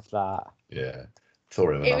happy with that. Yeah.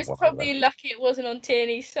 It was probably lucky it wasn't on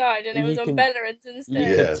Tierney's side and it was on Bellerin's instead.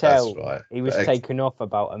 You could tell that's right. He was taken off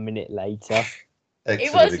about a minute later. He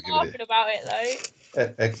was laughing about it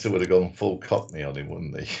though. Hector would have gone full Cockney on him,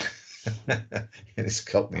 wouldn't he? In his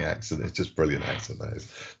Cockney accent, it's just brilliant accent that is.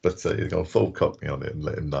 But he'd gone full Cockney on it and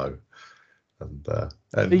let him know.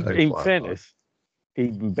 And in fairness,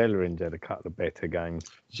 even Bellerin's had a couple of better games.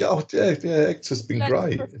 Yeah, Hector's been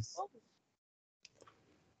great.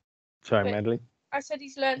 Sorry, Madeline. I said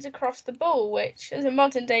he's learned to cross the ball, which as a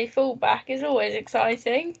modern day fullback is always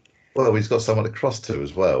exciting. Well, he's got someone to cross to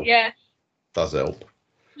as well. Yeah. Does help.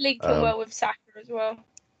 Linked him well with Saka as well.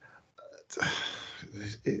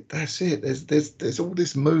 That's it. There's all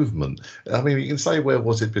this movement. I mean, you can say where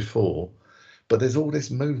was it before, but there's all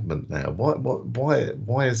this movement now.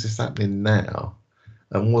 Why is this happening now?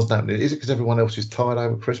 And what's happening? Is it because everyone else is tired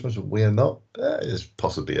over Christmas and we're not? There's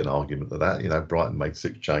possibly an argument to that. Brighton made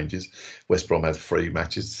 6 changes. West Brom has 3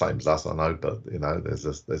 matches, same as us, I know, but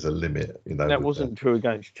there's a limit. That wasn't true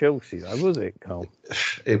against Chelsea, though, was it, Carl?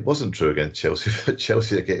 It wasn't true against Chelsea, but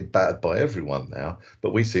Chelsea are getting battered by everyone now.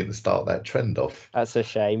 But we seem to start that trend off. That's a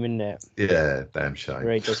shame, isn't it? Yeah, damn shame.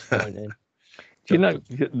 Very disappointing. Do you know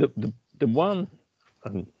the one?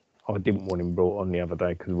 And I didn't want him brought on the other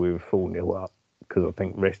day because we were 4-0 up. Because I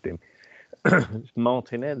think rest him. It's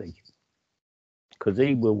Martinelli, because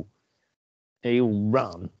he'll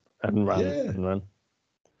run and run and run,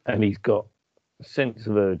 and he's got a sense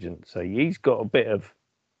of urgency. He's got a bit of.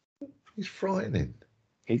 He's frightening.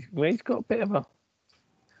 He's got a bit of a.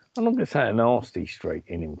 I'm not going to say a nasty streak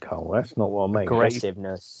in him, Cole. That's not what I mean.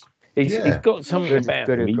 Aggressiveness. He's got something about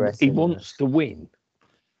him. He wants to win.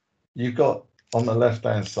 You've got on the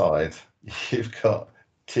left-hand side. You've got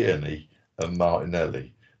Tierney and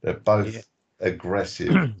Martinelli. They're both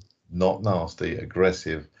aggressive, not nasty,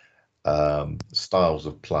 aggressive styles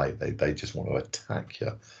of play. They just want to attack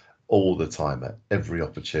you all the time at every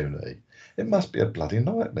opportunity. It must be a bloody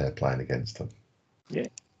nightmare playing against them. Yeah.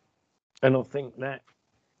 And I think that,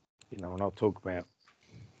 and I'll talk about,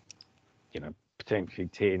 potentially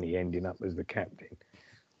Tierney ending up as the captain.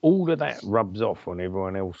 All of that rubs off on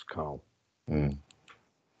everyone else, Carl.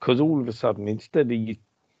 Because all of a sudden, instead of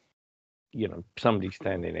somebody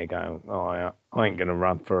standing there going, I ain't going to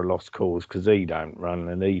run for a lost cause because he don't run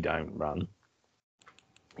and he don't run.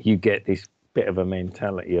 You get this bit of a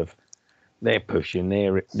mentality of they're pushing,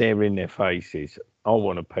 they're in their faces. I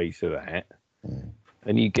want a piece of that.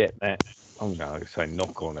 And you get that, I'm going to say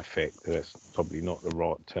knock-on effect. That's probably not the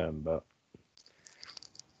right term, but,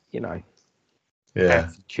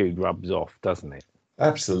 attitude rubs off, doesn't it?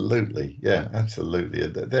 Absolutely, yeah, absolutely.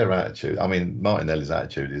 Their attitude. I mean, Martinelli's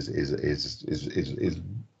attitude is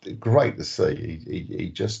great to see. He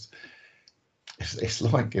just it's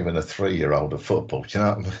like giving a 3-year-old a football. Do you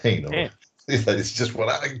know what I mean? Yeah. It's just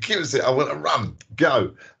give us it. I want to run,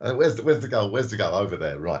 go. Where's the goal? Where's the goal? Over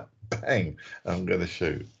there, right? Bang! I'm going to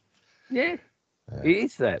shoot. Yeah, Yeah. It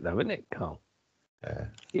is that, though, isn't it, Carl? Yeah.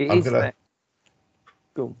 It I'm is gonna- that.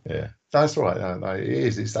 Go. Yeah, that's right. No, it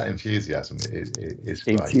is. It's that enthusiasm. It's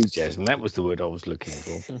great. Enthusiasm. That was the word I was looking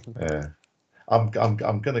for. Yeah. I'm going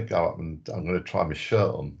to go up and I'm going to try my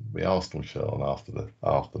shirt on, my Arsenal shirt on after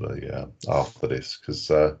this,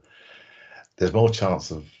 because there's more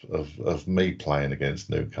chance of me playing against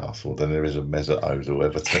Newcastle than there is of Mesut Ozil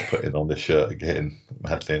ever putting on the shirt again,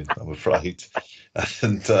 Madeline, I'm afraid.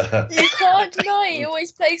 And You can't deny he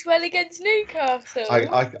always plays well against Newcastle.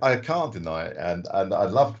 I can't deny it, and I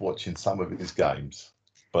loved watching some of his games,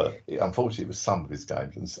 but unfortunately it was some of his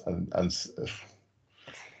games, and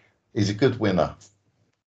he's a good winner.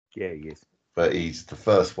 Yeah, yes. But he's the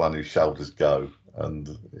first one whose shoulders go, and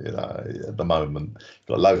at the moment you've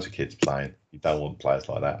got loads of kids playing. You don't want players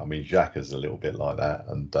like that. I mean, Xhaka's a little bit like that,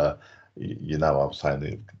 and I was saying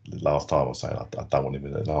the last time I was saying I don't want him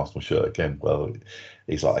in an Arsenal shirt again. Well,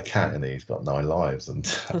 he's like a cat and he's got 9 lives, and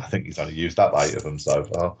I think he's only used up 8 of them so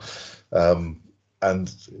far.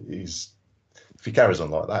 And if he carries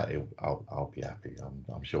on like that, I'll be happy.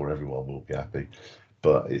 I'm sure everyone will be happy.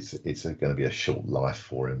 But it's going to be a short life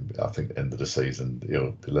for him. I think at the end of the season,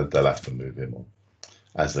 they'll have to move him on,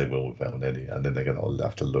 as they will with Elneny, and then they're going to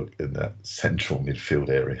have to look in that central midfield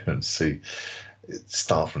area and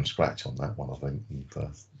start from scratch on that one, I think, and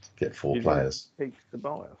get 4 players. Keep the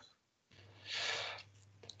bias.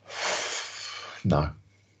 No,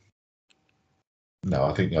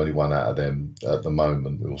 I think the only one out of them at the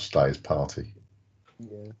moment will stay is Partey.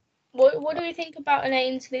 Yeah. What do we think about an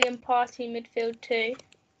Ainsley and Partey midfield too?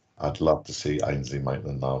 I'd love to see Ainsley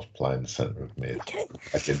Maitland-Niles play in the centre of mid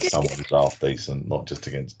against someone who's half decent, not just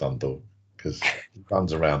against Dundalk, because he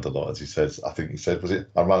runs around a lot, as he says. I think he said, was it?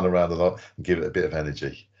 I run around a lot and give it a bit of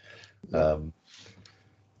energy. And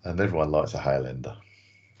everyone likes a Highlander.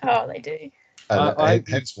 Oh, they do. And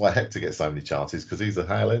hence why Hector gets so many chances, because he's a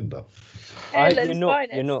Highlander. I hope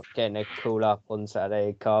you're not getting a call up on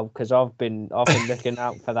Saturday, Carl, because I've been looking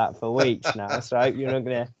out for that for weeks now. So I hope you're not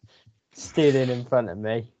going to steal in front of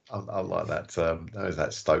me. I like that. There's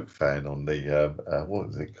that Stoke fan on the what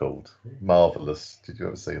was it called? Marvellous. Did you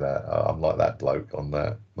ever see that? I'm like that bloke on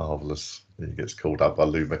that. Marvellous. He gets called up by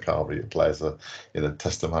Lou McCarvey. It plays in a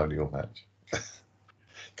testimonial match.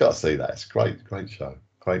 Got to see that. It's great show.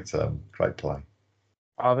 Great play.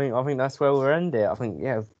 I think that's where we'll end it. I think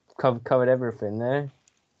we've covered everything there.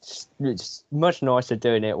 It's much nicer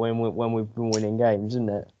doing it when we've been winning games, isn't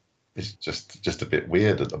it? It's just a bit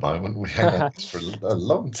weird at the moment. We haven't had this for a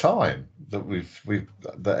long time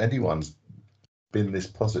that anyone's been this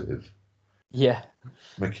positive. Yeah.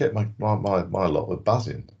 My lot were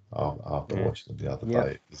buzzing after watching them the other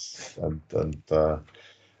day.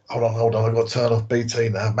 Hold on, I've got to turn off BT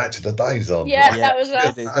now. Match of the Day's on. Yeah, that was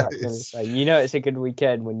us. Exactly. You know it's a good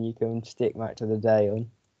weekend when you can stick Match of the Day on.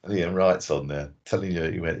 And Ian Wright's on there telling you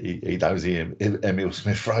he knows Emil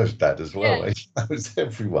Smith-Rowe's dad as well. Yeah. He knows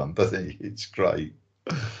everyone, doesn't he? It's great.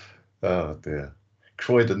 Oh dear.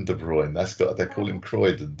 Croydon De Bruyne. They call him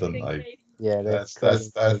Croydon, don't they? Yeah, that's great.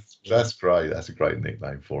 That's a great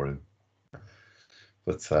nickname for him.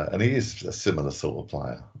 But and he is a similar sort of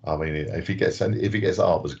player. I mean, if he gets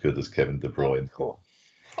half as good as Kevin De Bruyne,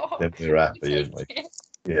 then we're happy, aren't we?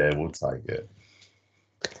 Yeah, we'll take it.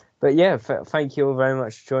 But yeah, thank you all very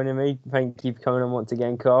much for joining me. Thank you for coming on once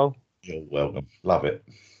again, Carl. You're welcome. Love it.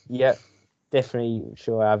 Yeah, definitely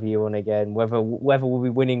sure I'll have you on again. Whether we'll be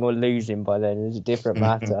winning or losing by then is a different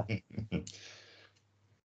matter.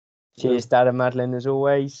 Cheers, Dad and Madeline, as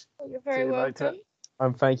always. You're very welcome.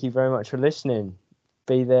 And thank you very much for listening.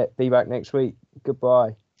 Be back next week.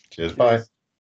 Goodbye. Cheers. Bye.